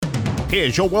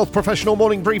Here's your Wealth Professional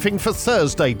morning briefing for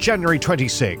Thursday, January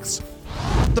 26th.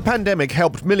 The pandemic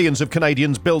helped millions of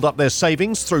Canadians build up their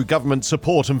savings through government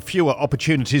support and fewer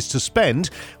opportunities to spend,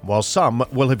 while some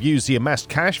will have used the amassed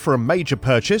cash for a major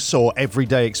purchase or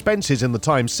everyday expenses in the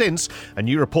time since. A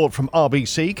new report from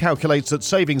RBC calculates that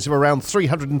savings of around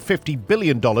 $350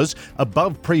 billion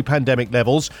above pre-pandemic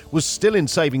levels was still in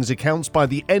savings accounts by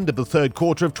the end of the third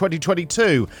quarter of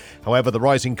 2022. However, the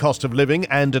rising cost of living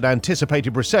and an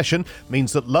anticipated recession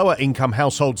means that lower income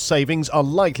household savings are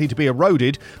likely to be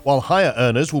eroded, while higher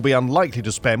earners will be unlikely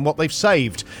to spend what they've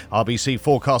saved. RBC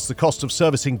forecasts the cost of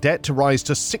servicing debt to rise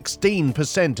to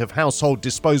 16% of household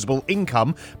disposable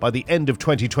income by the end of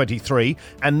 2023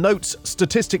 and notes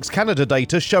Statistics Canada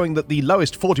data showing that the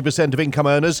lowest 40% of income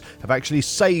earners have actually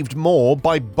saved more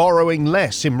by borrowing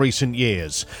less in recent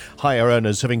years. Higher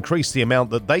earners have increased the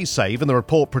amount that they save, and the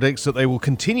report predicts that they will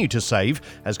continue to save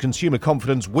as consumer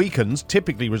confidence weakens,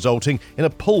 typically resulting in a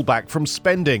pullback from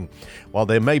spending. While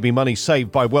there may be money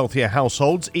saved by wealthier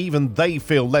households, even they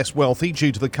feel less wealthy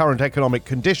due to the current economic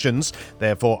conditions.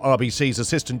 Therefore, RBC's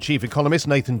Assistant Chief Economist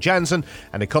Nathan Jansen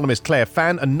and economist Claire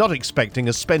Fan are not expecting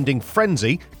a spending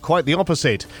frenzy, quite the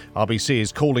opposite. RBC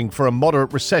is calling for a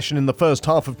moderate recession in the first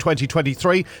half of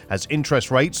 2023 as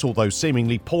interest rates, although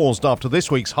seemingly paused after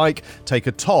this week's hike, take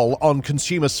a toll on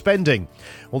consumer spending.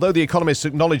 Although the economists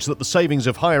acknowledge that the savings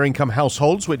of higher income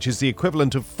households, which is the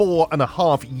equivalent of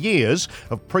 4.5 years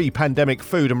of pre-pandemic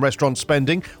food and restaurant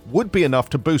spending, would be enough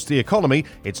to boost the economy,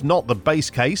 it's not the base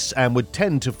case and would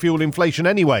tend to fuel inflation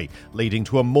anyway, leading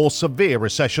to a more severe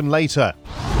recession later.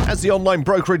 As the online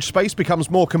brokerage space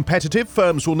becomes more competitive,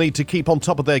 firms will need to keep on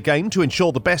top of their game to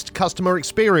ensure the best customer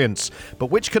experience. But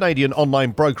which Canadian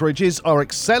online brokerages are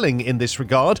excelling in this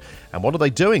regard, and what are they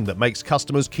doing that makes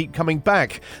customers keep coming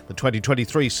back? The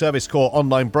 2023 Service Corps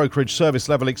Online Brokerage Service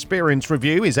Level Experience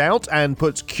Review is out and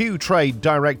puts Q-Trade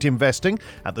Direct Investing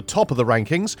at the top of the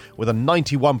rankings with a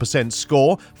 91%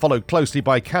 score, followed closely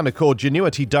by Canaccord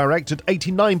Genuity Direct at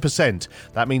 89%.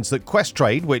 That means that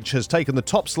Questrade, which has taken the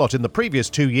top slot in the previous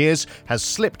 2 years, has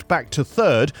slipped back to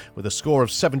third with a score of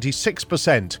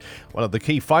 76%. One of the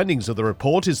key findings of the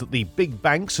report is that the big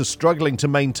banks are struggling to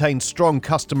maintain strong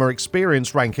customer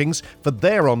experience rankings for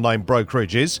their online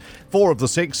brokerages. 4 of the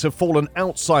 6 have fallen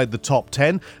outside the top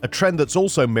 10, a trend that's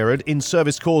also mirrored in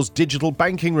Service Corps' digital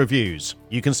banking reviews.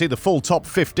 You can see the full top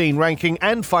 15 ranking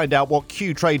and find out what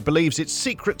Q-Trade believes its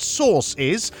secret sauce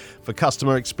is for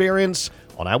customer experience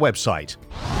on our website.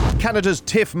 Canada's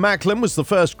Tiff Macklem was the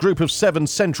first group of 7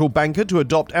 central banker to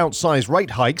adopt outsized rate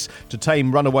hikes to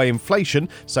tame runaway inflation,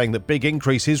 saying that big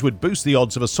increases would boost the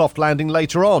odds of a soft landing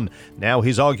later on. Now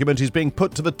his argument is being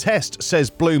put to the test, says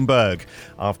Bloomberg.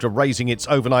 After raising its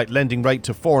overnight lending rate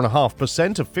to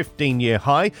 4.5%, a 15-year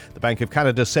high, the Bank of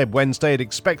Canada said Wednesday it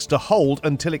expects to hold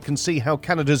until it can see how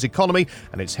Canada's economy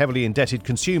and its heavily indebted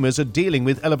consumers are dealing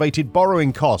with elevated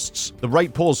borrowing costs. The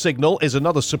rate pause signal is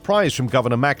another surprise from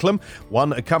Governor Macklem,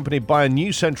 one accompanied by a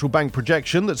new central bank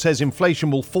projection that says inflation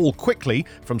will fall quickly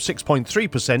from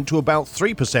 6.3% to about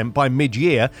 3% by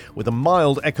mid-year, with a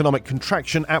mild economic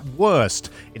contraction at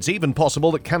worst. It's even possible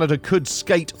that Canada could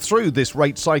skate through this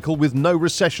rate cycle with no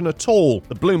recession at all.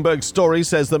 The Bloomberg story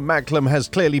says that Macklem has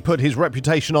clearly put his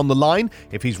reputation on the line.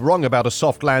 If he's wrong about a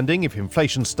soft landing, if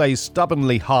inflation stays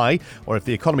stubbornly high, or if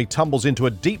the economy tumbles into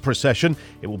a deep recession,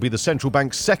 it will be the central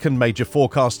bank's second major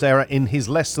forecast error in his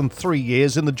less than 3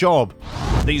 years in the job.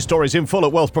 These stories in full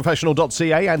at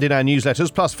WealthProfessional.ca and in our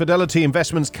newsletters. Plus, Fidelity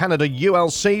Investments Canada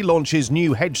ULC launches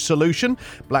new hedge solution.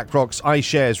 BlackRock's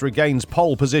iShares regains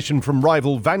pole position from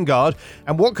rival Vanguard.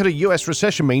 And what could a US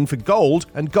recession mean for gold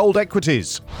and gold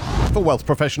equities? For Wealth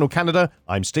Professional Canada,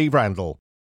 I'm Steve Randall.